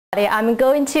I'm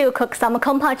going to cook some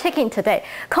Kung Pao chicken today.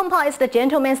 Kung Pao is the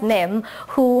gentleman's name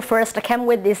who first came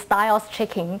with this style of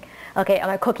chicken. Okay,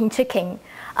 I'm cooking chicken.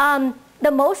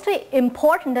 The most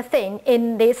important thing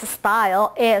in this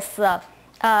style is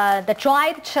the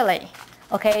dried chili.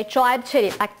 Okay, dried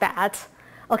chili like that.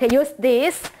 Okay, use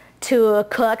this to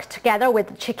cook together with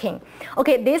the chicken.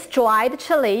 Okay, this dried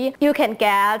chili you can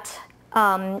get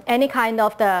any kind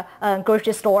of the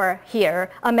grocery store here,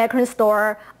 American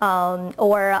store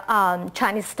or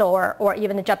Chinese store or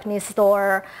even the Japanese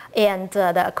store and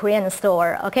the Korean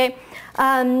store. Okay,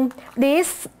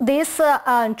 this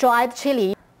dried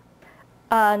chili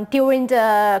during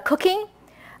the cooking,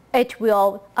 it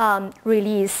will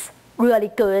release really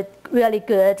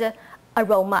good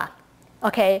aroma.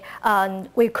 Okay,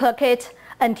 we cook it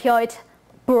until it's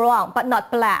brown but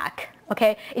not black.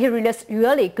 Okay, it releases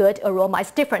really good aroma.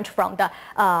 It's different from the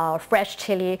fresh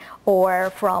chili or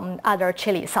from other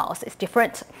chili sauce. It's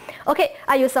different. Okay,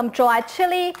 I use some dried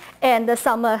chili and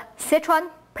some Sichuan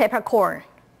peppercorn,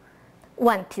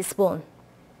 1 teaspoon.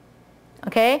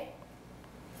 Okay,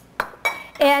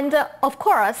 and of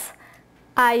course,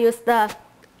 I use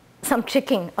some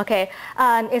chicken. Okay,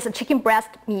 it's a chicken breast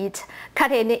meat.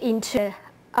 Cut it into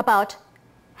about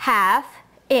 ½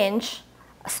 inch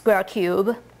square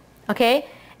cube. Okay,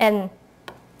 and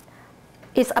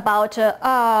it's about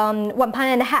 1.5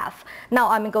 pounds. Now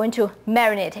I'm going to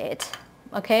marinate it.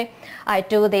 Okay, I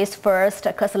do this first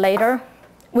because later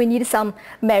we need some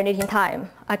marinating time.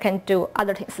 I can do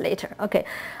other things later. Okay,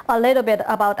 a little bit,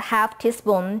 about ½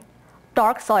 teaspoon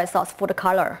dark soy sauce for the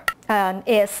color, and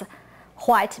it's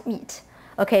white meat.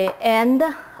 Okay, and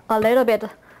a little bit,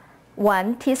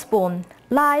 1 teaspoon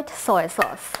light soy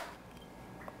sauce.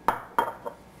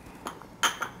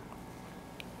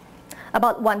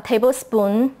 About 1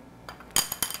 tablespoon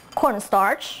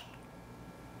cornstarch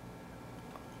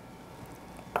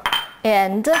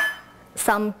and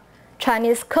some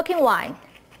Chinese cooking wine,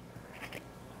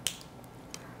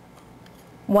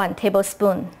 1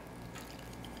 tablespoon.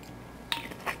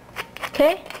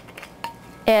 Okay,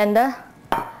 and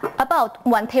about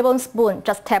 1 tablespoon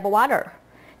just tap water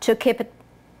to keep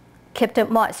the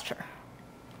moisture.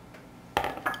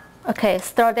 Okay,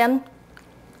 stir them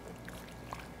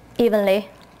evenly,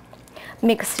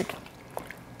 mix it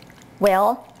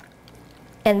well,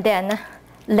 and then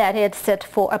let it sit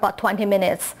for about 20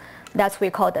 minutes. That's what we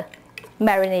call the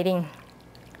marinating.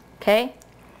 Okay,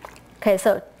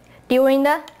 so during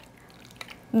the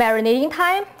marinating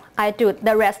time, I do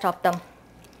the rest of them.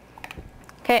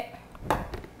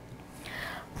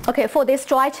 Okay, for this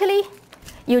dry chili,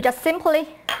 you just simply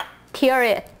tear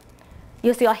it.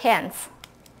 Use your hands,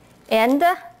 and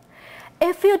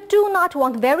if you do not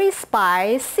want very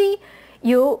spicy,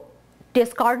 you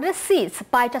discard the seeds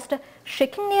by just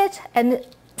shaking it and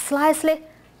slightly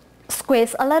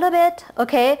squeeze a little bit,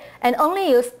 okay? And only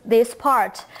use this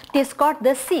part, discard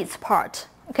the seeds part,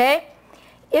 okay?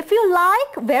 If you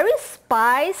like very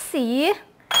spicy,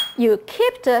 you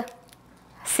keep the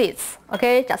seeds,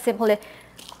 okay? Just simply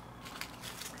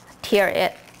tear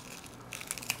it.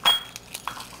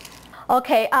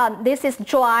 Okay, this is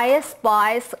dry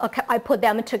spice. Okay, I put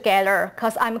them together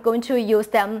because I'm going to use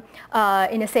them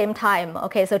in the same time.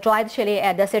 Okay, so dried chili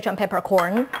and the Sichuan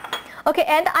peppercorn. Okay,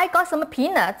 and I got some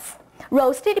peanuts,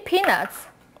 roasted peanuts.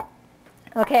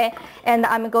 Okay, and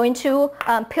I'm going to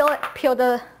peel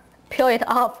the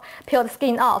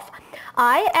skin off.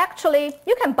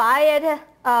 You can buy it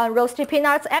roasted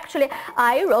peanuts. Actually,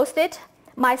 I roast it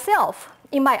myself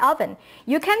in my oven.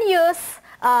 You can use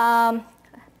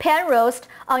pan roast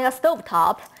on your stove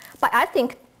top, but I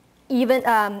think even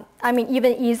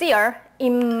easier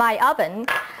in my oven.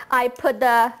 I put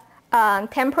the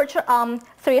temperature on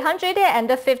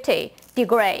 350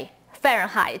 degrees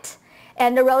Fahrenheit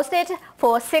and roast it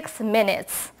for 6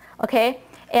 minutes. Okay,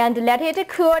 and let it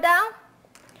cool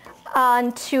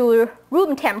down to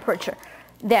room temperature.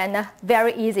 Then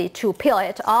very easy to peel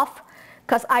it off,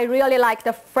 because I really like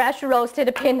the fresh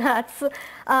roasted peanuts.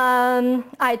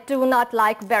 I do not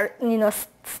like very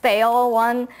stale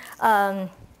one.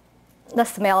 The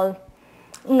smell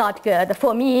not good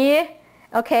for me.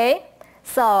 Okay,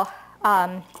 so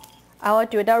I will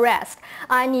do the rest.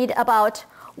 I need about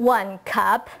 1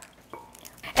 cup,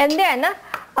 and then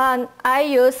I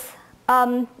use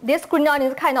this green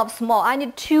onion is kind of small. I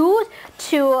need 2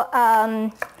 to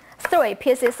 3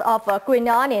 pieces of green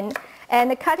onion,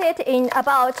 and cut it in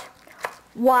about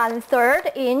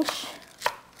 1/3 inch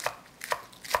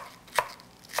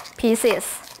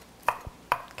pieces.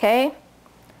 Okay.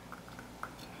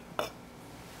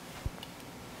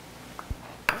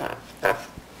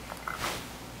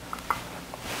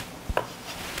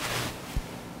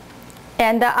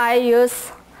 And I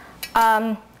use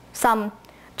some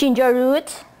ginger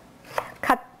root,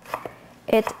 cut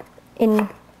it in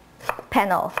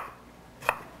panel.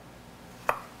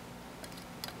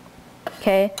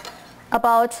 Okay,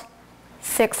 about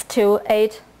 6 to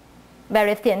 8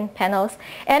 very thin panels.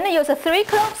 And use 3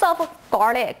 cloves of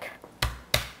garlic.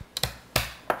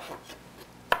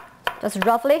 Just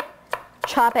roughly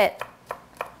chop it.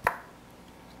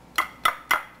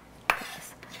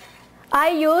 I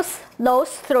use those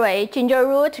 3, ginger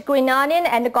root, green onion,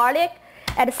 and garlic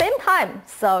at the same time.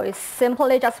 So it's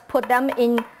simply just put them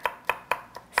in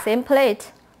same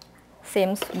plate,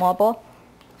 same small bowl.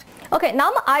 Okay,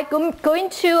 now I'm going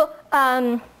to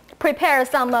prepare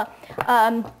some,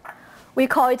 we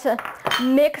call it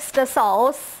mixed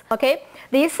sauce. Okay,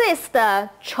 this is the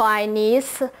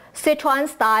Chinese Sichuan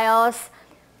styles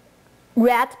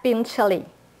red bean chili.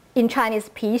 In Chinese,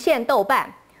 郫县豆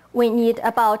瓣. We need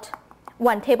about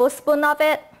 1 tablespoon of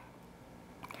it.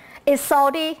 It's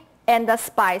salty and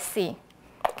spicy.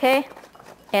 Okay,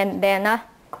 and then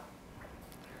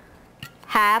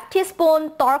half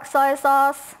teaspoon dark soy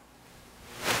sauce.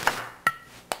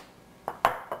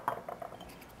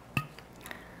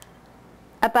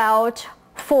 About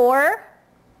 4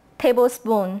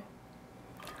 tablespoons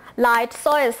light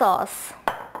soy sauce,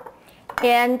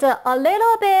 and a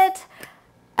little bit,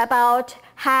 about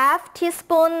half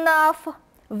teaspoon of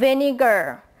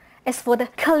vinegar. It's for the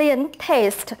clean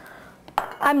taste.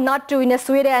 I'm not doing the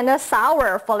sweet and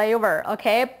sour flavor,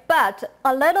 okay? But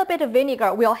a little bit of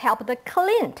vinegar will help the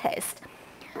clean taste.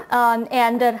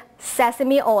 And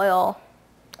sesame oil,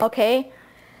 okay?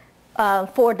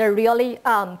 For the really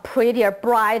prettier,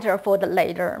 brighter for the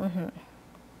later.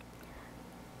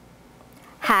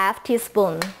 Half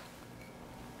teaspoon.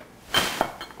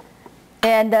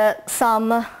 And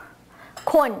some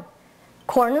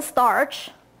corn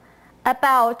starch,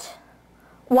 about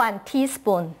 1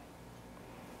 teaspoon.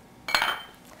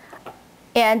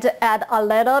 And add a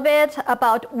little bit,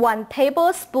 about 1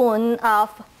 tablespoon of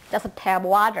just tap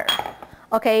water.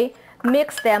 Okay,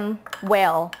 mix them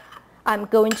well. I'm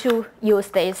going to use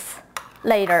this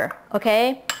later,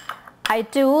 okay? I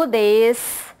do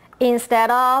this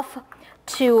instead of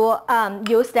to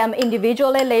use them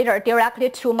individually later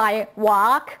directly to my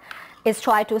wok. It's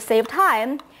try to save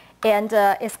time, and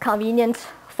it's convenient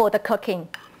for the cooking,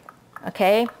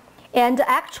 okay? And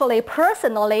actually,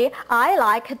 personally, I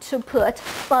like to put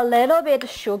a little bit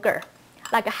sugar,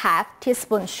 like a half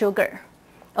teaspoon sugar,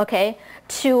 okay?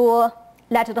 To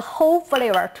let the whole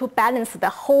flavor, to balance the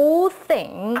whole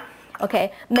thing,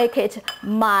 okay? Make it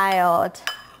mild.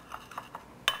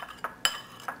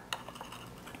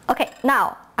 Okay,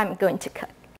 now I'm going to cook.